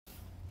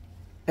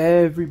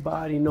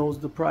Everybody knows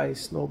the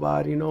price.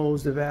 Nobody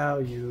knows the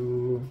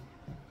value.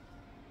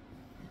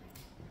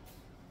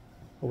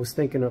 I was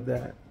thinking of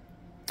that.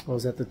 I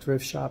was at the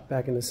thrift shop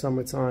back in the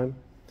summertime,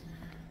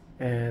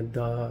 and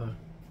I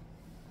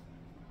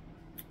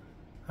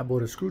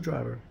bought a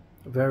screwdriver,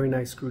 a very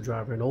nice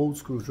screwdriver, an old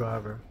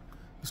screwdriver.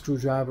 A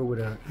screwdriver with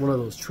one of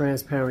those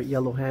transparent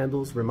yellow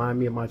handles. Remind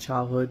me of my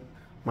childhood.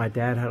 My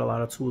dad had a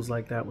lot of tools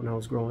like that when I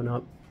was growing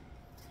up.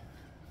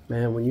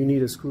 Man, when you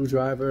need a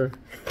screwdriver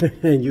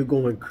and you're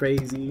going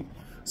crazy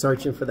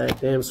searching for that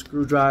damn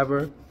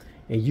screwdriver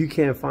and you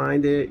can't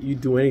find it, you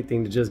do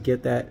anything to just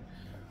get that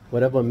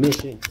whatever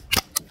mission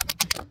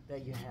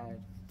that you had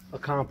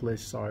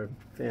accomplished. Sorry,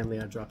 family,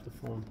 I dropped the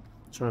phone.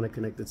 I'm trying to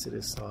connect it to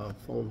this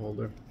phone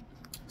holder.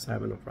 It's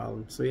having a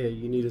problem. So yeah,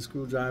 you need a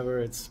screwdriver.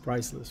 It's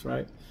priceless,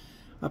 right?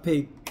 I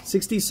paid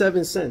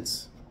 67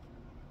 cents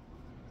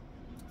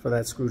for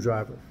that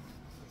screwdriver.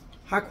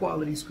 High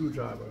quality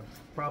screwdriver,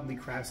 probably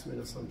Craftsman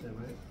or something,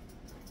 right?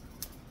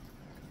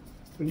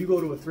 When you go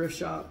to a thrift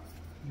shop,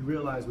 you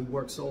realize we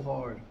work so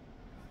hard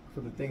for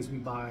the things we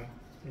buy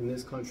in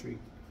this country.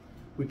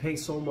 We pay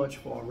so much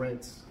for our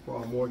rents, for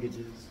our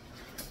mortgages.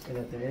 And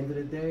at the end of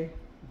the day,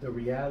 the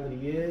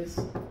reality is,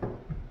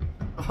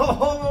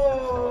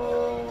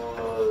 oh,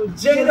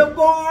 Jay the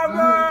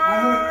Barber! I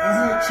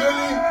heard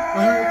chili.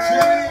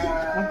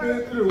 I'm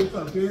feeling through. What's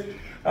up, kid?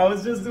 I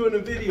was just doing a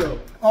video.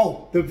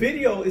 Oh. The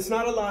video, it's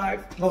not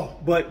alive, Oh.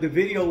 but the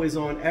video is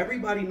on.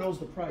 Everybody knows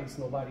the price,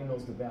 nobody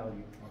knows the value.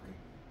 Okay.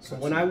 So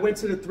when I went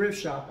to the thrift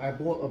shop, I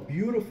bought a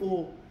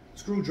beautiful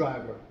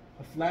screwdriver,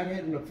 a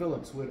flathead and a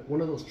Phillips with one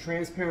of those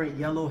transparent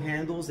yellow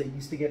handles that you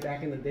used to get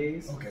back in the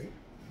days. Okay.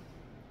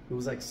 It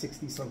was like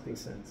 60 something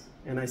cents.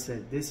 And I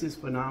said, this is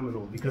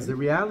phenomenal, because the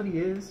reality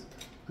is,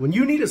 when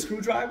you need a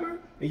screwdriver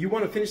and you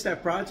want to finish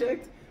that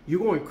project, you're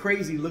going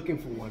crazy looking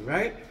for one,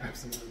 right?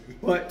 Absolutely.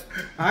 But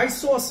I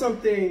saw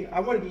something,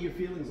 I want to get your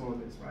feelings on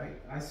this, right?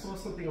 I saw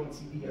something on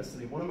TV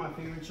yesterday. One of my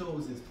favorite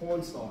shows is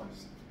Porn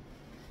Stars.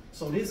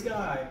 So this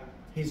guy,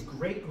 his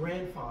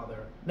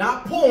great-grandfather,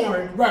 not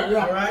porn, Right,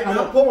 yeah. all right,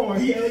 not porn.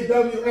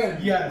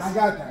 P-A-W-N. Yes. I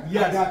got that.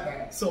 Yes. I got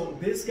that. So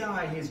this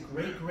guy, his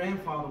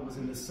great-grandfather was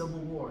in the Civil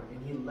War,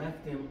 and he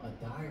left him a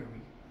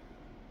diary.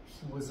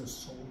 He was a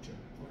soldier.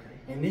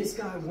 Okay. And this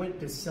guy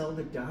went to sell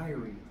the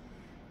diary.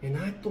 And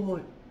I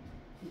thought,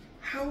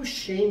 how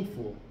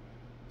shameful.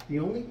 The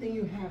only thing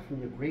you have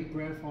from your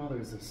great-grandfather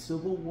is a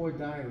Civil War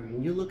diary,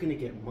 and you're looking to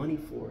get money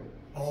for it.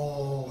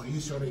 Oh,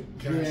 he's trying to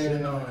cash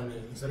in on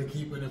it instead of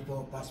keeping it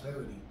for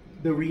prosperity.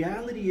 The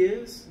reality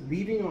is,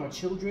 leaving our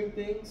children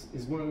things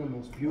is one of the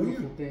most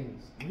beautiful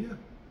things. Oh, yeah.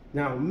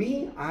 Now,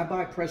 me, I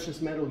buy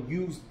precious metal,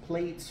 used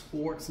plates,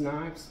 forks,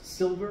 knives,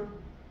 silver,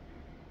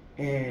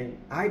 and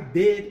I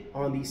bid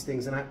on these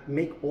things, and I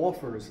make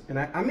offers, and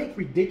I make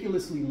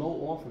ridiculously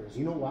low offers.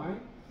 You know why?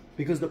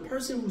 Because the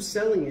person who's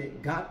selling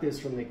it got this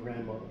from their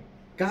grandmother,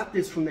 got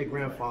this from their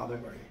grandfather,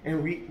 Right.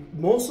 and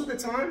most of the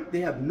time, they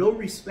have no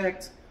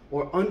respect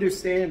or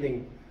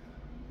understanding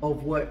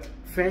of what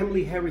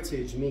family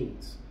heritage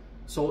means.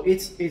 So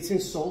it's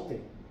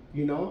insulting,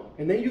 you know?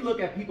 And then you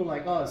look at people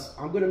like us.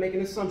 I'm going to make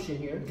an assumption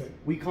here. Okay.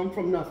 We come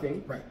from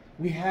nothing. Right.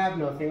 We have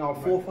nothing. Our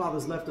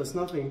forefathers left us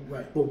nothing.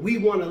 Right. But we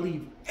want to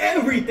leave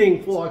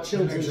everything for our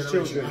children's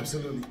children.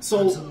 Absolutely.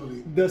 So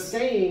Absolutely. the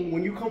saying,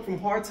 when you come from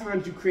hard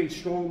times, you create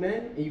strong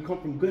men, and you come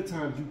from good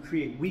times, you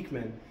create weak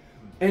men.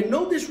 And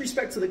no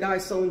disrespect to the guy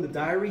selling the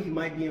diary. He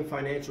might be in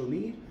financial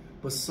need,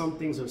 but some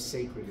things are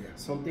sacred. Yeah,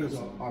 some things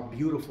are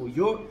beautiful.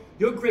 Your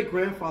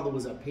great-grandfather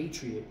was a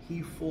patriot.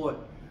 He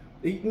fought.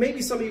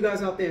 Maybe some of you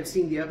guys out there have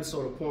seen the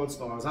episode of Porn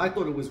Stars. I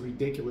thought it was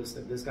ridiculous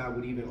that this guy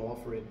would even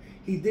offer it.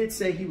 He did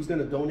say he was going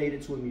to donate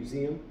it to a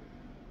museum.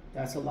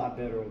 That's a lot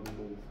better of a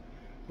move.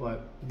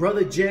 But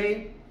Brother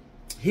Jay,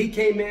 he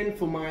came in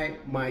for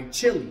my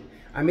chili.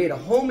 I made a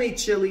homemade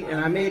chili, and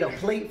I made a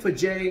plate for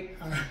Jay,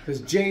 because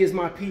Jay is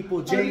my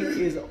people. Jay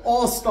is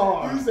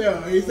all-star.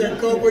 He said,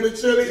 come for the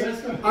chili.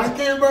 I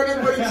came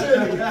running for the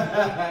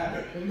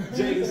chili.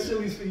 Jay, this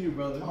chili's for you,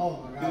 brother.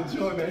 Oh, my God.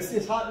 Enjoy, man.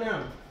 It's hot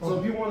now. So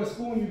if you want a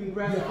spoon, you can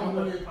grab it. I'm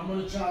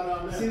gonna try it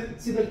out now.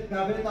 See the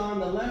gaveta on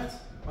the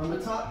left? On the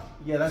top?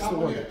 Yeah, that's the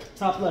one. Here.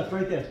 Top left,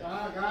 right there.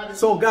 I got it.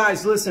 So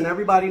guys, listen,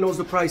 everybody knows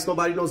the price,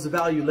 nobody knows the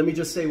value. Let me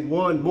just say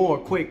one more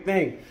quick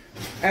thing.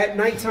 At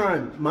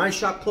nighttime, my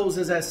shop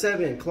closes at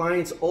 7.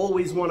 Clients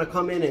always want to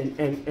come in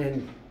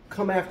and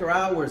come after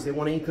hours. They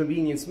want to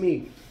inconvenience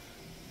me.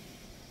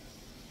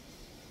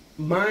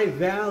 My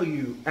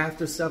value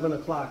after 7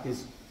 o'clock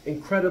is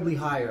incredibly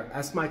higher.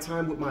 That's my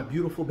time with my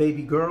beautiful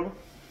baby girl.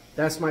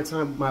 That's my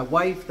time with my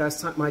wife.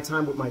 That's my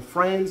time with my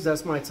friends.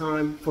 That's my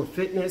time for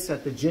fitness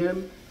at the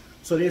gym.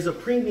 So there's a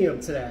premium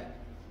to that.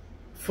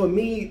 For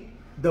me,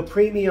 the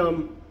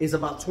premium is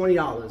about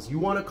 $20. You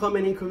want to come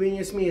and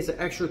inconvenience me, it's an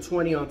extra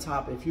 20 on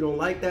top. If you don't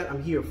like that,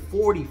 I'm here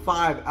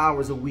 45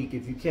 hours a week.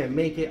 If you can't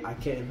make it, I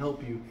can't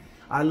help you.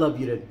 I love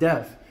you to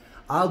death.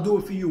 I'll do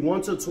it for you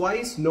once or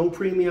twice, no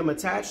premium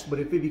attached, but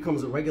if it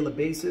becomes a regular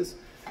basis,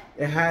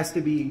 it has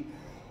to be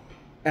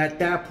at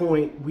that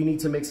point, we need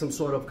to make some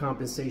sort of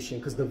compensation,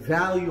 because the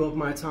value of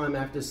my time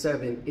after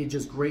 7, it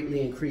just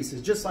greatly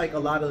increases. Just like a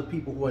lot of the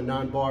people who are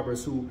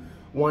non-barbers who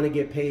want to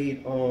get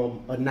paid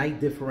a night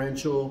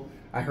differential.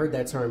 I heard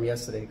that term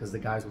yesterday because the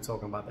guys were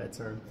talking about that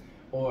term,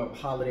 or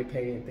holiday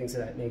pay and things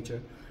of that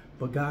nature.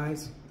 But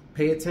guys,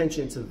 pay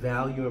attention to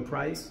value and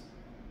price.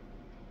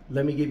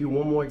 Let me give you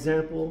one more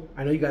example.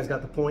 I know you guys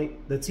got the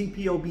point. The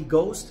TPOB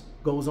Ghost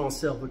goes on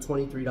sale for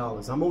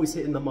 $23. I'm always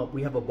hitting them up.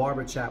 We have a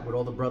barber chat with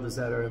all the brothers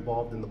that are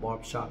involved in the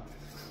barber shop.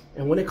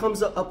 And when it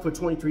comes up for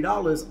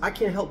 $23, I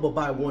can't help but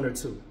buy 1 or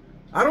 2.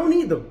 I don't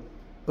need them.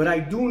 But I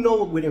do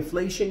know with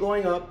inflation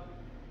going up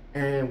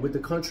and with the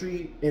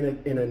country in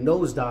a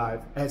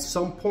nosedive, at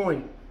some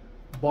point,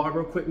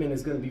 barber equipment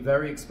is going to be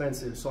very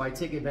expensive. So I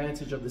take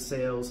advantage of the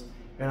sales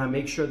and I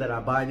make sure that I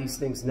buy these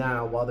things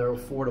now while they're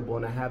affordable,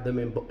 and I have them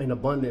in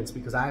abundance,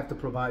 because I have to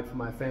provide for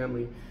my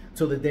family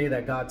till the day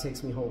that God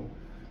takes me home.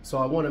 So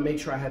I want to make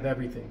sure I have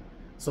everything.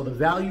 So the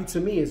value to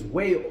me is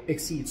way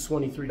exceeds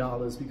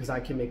 $23 because I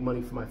can make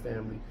money for my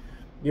family.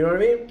 You know what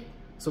I mean?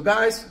 So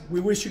guys, we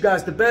wish you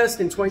guys the best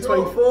in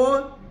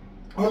 2024.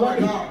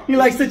 He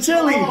likes the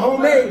chili,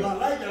 homemade. I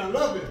like it, I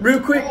love it. Real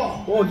quick,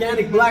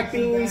 organic black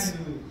beans,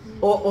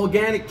 or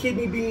organic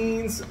kidney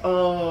beans,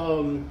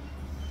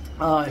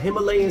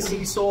 Himalayan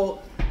sea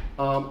salt,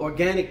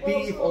 organic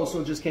beef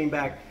also just came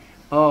back.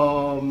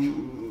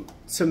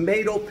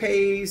 Tomato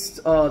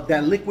paste,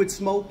 that liquid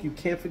smoke. You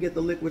can't forget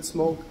the liquid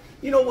smoke.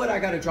 You know what? I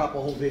got to drop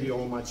a whole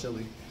video on my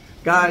chili.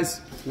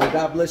 Guys, may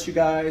God bless you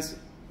guys.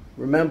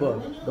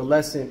 Remember the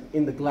lesson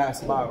in the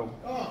glass bottle.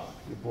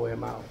 Your boy,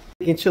 I'm out.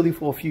 Making chili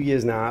for a few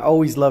years now. I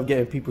always love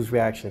getting people's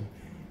reaction.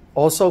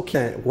 Also,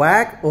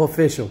 whack or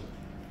official?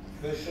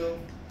 Official.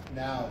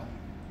 Now,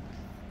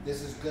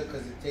 this is good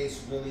because it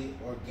tastes really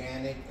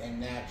organic and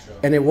natural.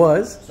 And it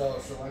was? So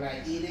when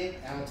I eat it,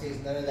 I don't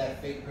taste none of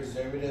that fake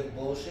preservative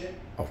bullshit.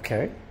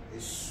 Okay.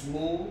 It's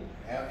smooth,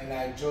 and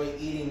I enjoy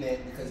eating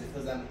it because it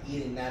feels like I'm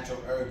eating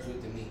natural herbs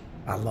with the meat.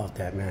 I love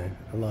that, man.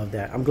 I love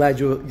that. I'm glad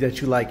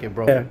that you like it,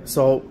 bro. Yeah.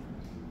 So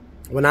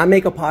when I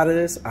make a pot of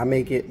this, I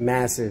make it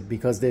massive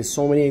because there's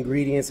so many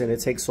ingredients and it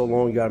takes so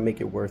long. You got to make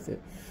it worth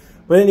it.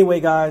 But anyway,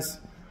 guys,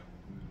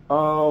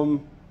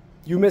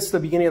 you missed the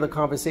beginning of the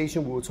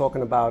conversation. We were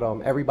talking about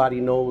everybody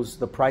knows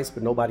the price,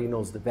 but nobody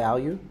knows the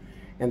value.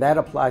 And that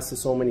applies to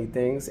so many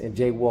things. And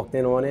Jay walked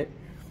in on it.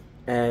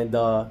 And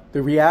the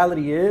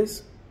reality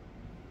is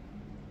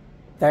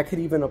that could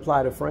even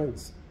apply to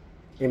friends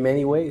in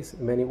many ways,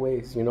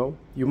 you know.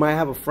 You might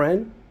have a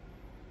friend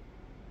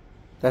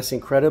that's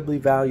incredibly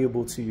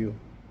valuable to you,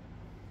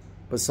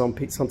 but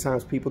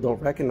sometimes people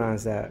don't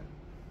recognize that.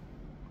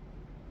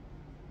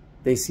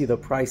 They see the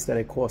price that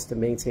it costs to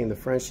maintain the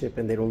friendship,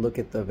 and they don't look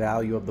at the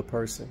value of the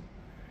person.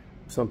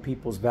 Some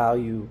people's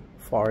value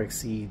far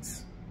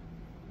exceeds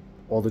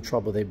all the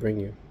trouble they bring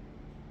you.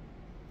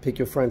 Pick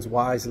your friends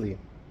wisely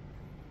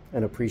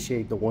and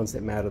appreciate the ones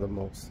that matter the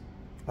most.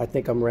 I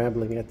think I'm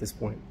rambling at this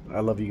point. I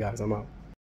love you guys. I'm out.